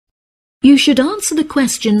You should answer the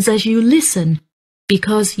questions as you listen,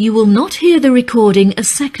 because you will not hear the recording a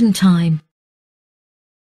second time.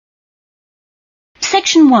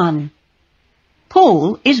 Section 1.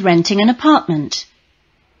 Paul is renting an apartment.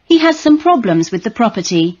 He has some problems with the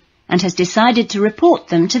property and has decided to report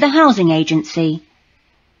them to the housing agency.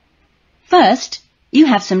 First, you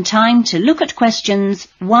have some time to look at questions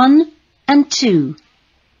 1 and 2.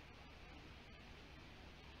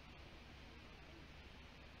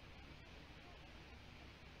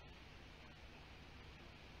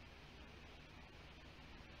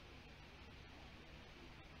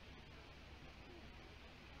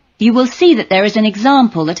 You will see that there is an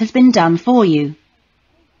example that has been done for you.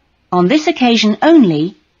 On this occasion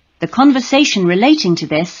only, the conversation relating to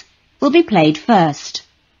this will be played first.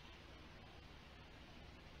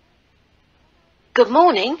 Good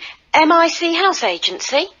morning, MIC House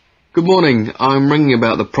Agency. Good morning. I'm ringing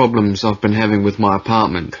about the problems I've been having with my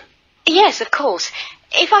apartment. Yes, of course.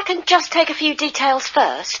 If I can just take a few details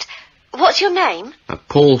first. What's your name?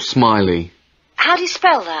 Paul Smiley. How do you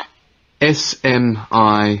spell that?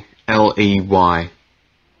 Smiley.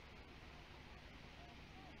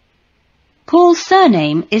 Paul's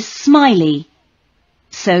surname is Smiley,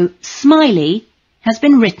 so Smiley has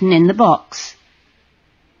been written in the box.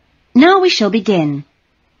 Now we shall begin.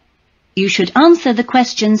 You should answer the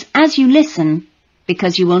questions as you listen,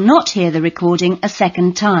 because you will not hear the recording a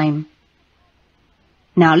second time.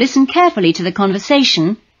 Now listen carefully to the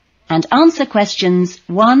conversation and answer questions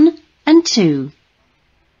 1 and 2.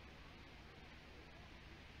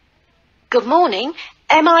 Good morning,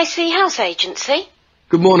 MIC House Agency.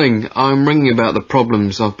 Good morning. I'm ringing about the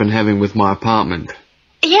problems I've been having with my apartment.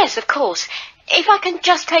 Yes, of course. If I can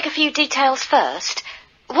just take a few details first.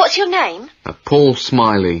 What's your name? Paul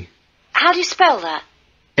Smiley. How do you spell that?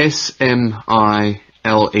 Smiley.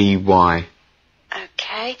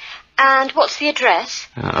 Okay. And what's the address?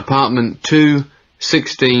 Apartment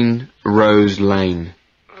 216 Rose Lane.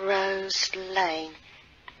 Rose Lane.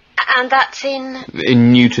 And that's in...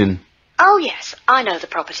 In Newton. Oh, yes, I know the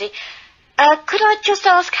property. Could I just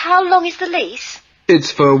ask, how long is the lease?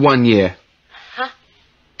 It's for 1 year. Huh?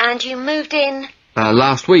 And you moved in?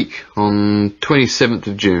 Last week, on 27th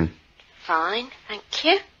of June. Fine, thank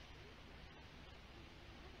you.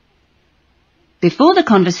 Before the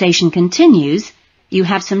conversation continues, you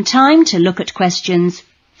have some time to look at questions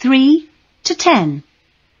 3 to 10.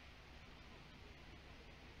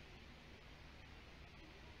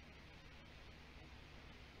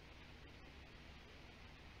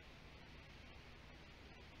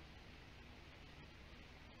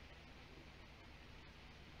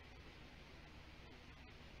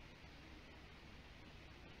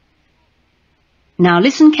 Now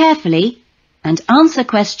listen carefully and answer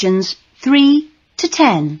questions 3 to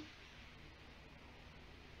 10.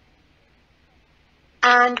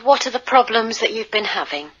 And what are the problems that you've been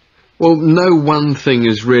having? Well, no one thing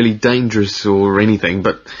is really dangerous or anything,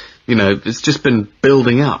 but, it's just been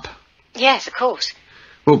building up. Yes, of course.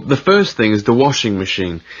 Well, the first thing is the washing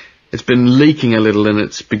machine. It's been leaking a little and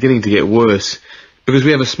it's beginning to get worse, because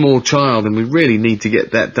we have a small child and we really need to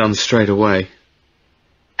get that done straight away.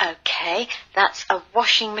 Okay, that's a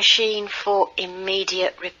washing machine for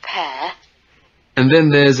immediate repair. And then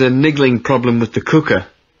there's a niggling problem with the cooker.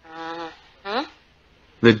 Mm-hmm.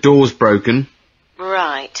 The door's broken.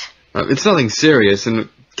 Right. It's nothing serious and it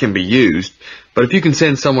can be used, but if you can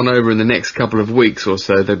send someone over in the next couple of weeks or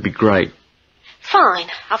so, that'd be great. Fine,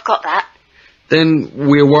 I've got that. Then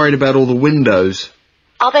we're worried about all the windows.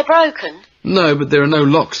 Are they broken? No, but there are no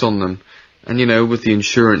locks on them. And with the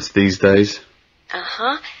insurance these days.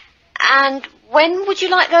 Uh-huh. And when would you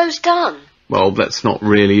like those done? Well, that's not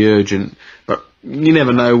really urgent, but you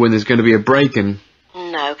never know when there's going to be a break-in.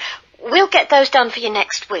 No, we'll get those done for you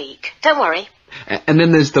next week. Don't worry. And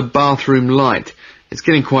then there's the bathroom light. It's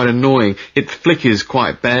getting quite annoying. It flickers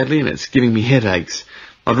quite badly and it's giving me headaches.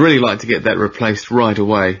 I'd really like to get that replaced right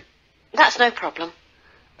away. That's no problem.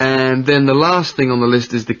 And then the last thing on the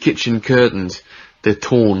list is the kitchen curtains. They're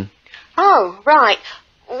torn. Oh, right.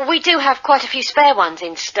 We do have quite a few spare ones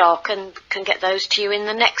in stock and can get those to you in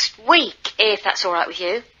the next week, if that's all right with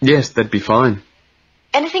you. Yes, that'd be fine.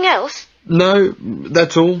 Anything else? No,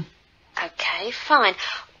 that's all. Okay, fine.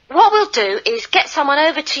 What we'll do is get someone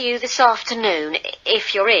over to you this afternoon,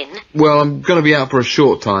 if you're in. Well, I'm going to be out for a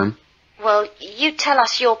short time. Well, you tell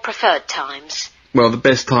us your preferred times. Well, the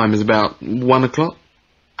best time is about 1 o'clock.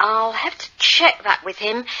 I'll have to check that with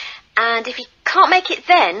him. And if he can't make it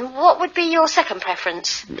then, what would be your second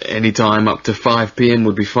preference? Any time up to 5 p.m.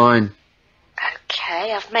 would be fine.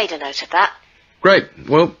 Okay, I've made a note of that. Great.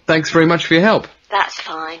 Well, thanks very much for your help. That's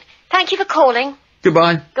fine. Thank you for calling.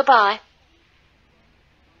 Goodbye. Goodbye.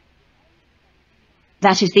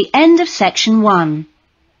 That is the end of section 1.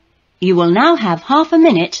 You will now have half a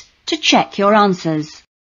minute to check your answers.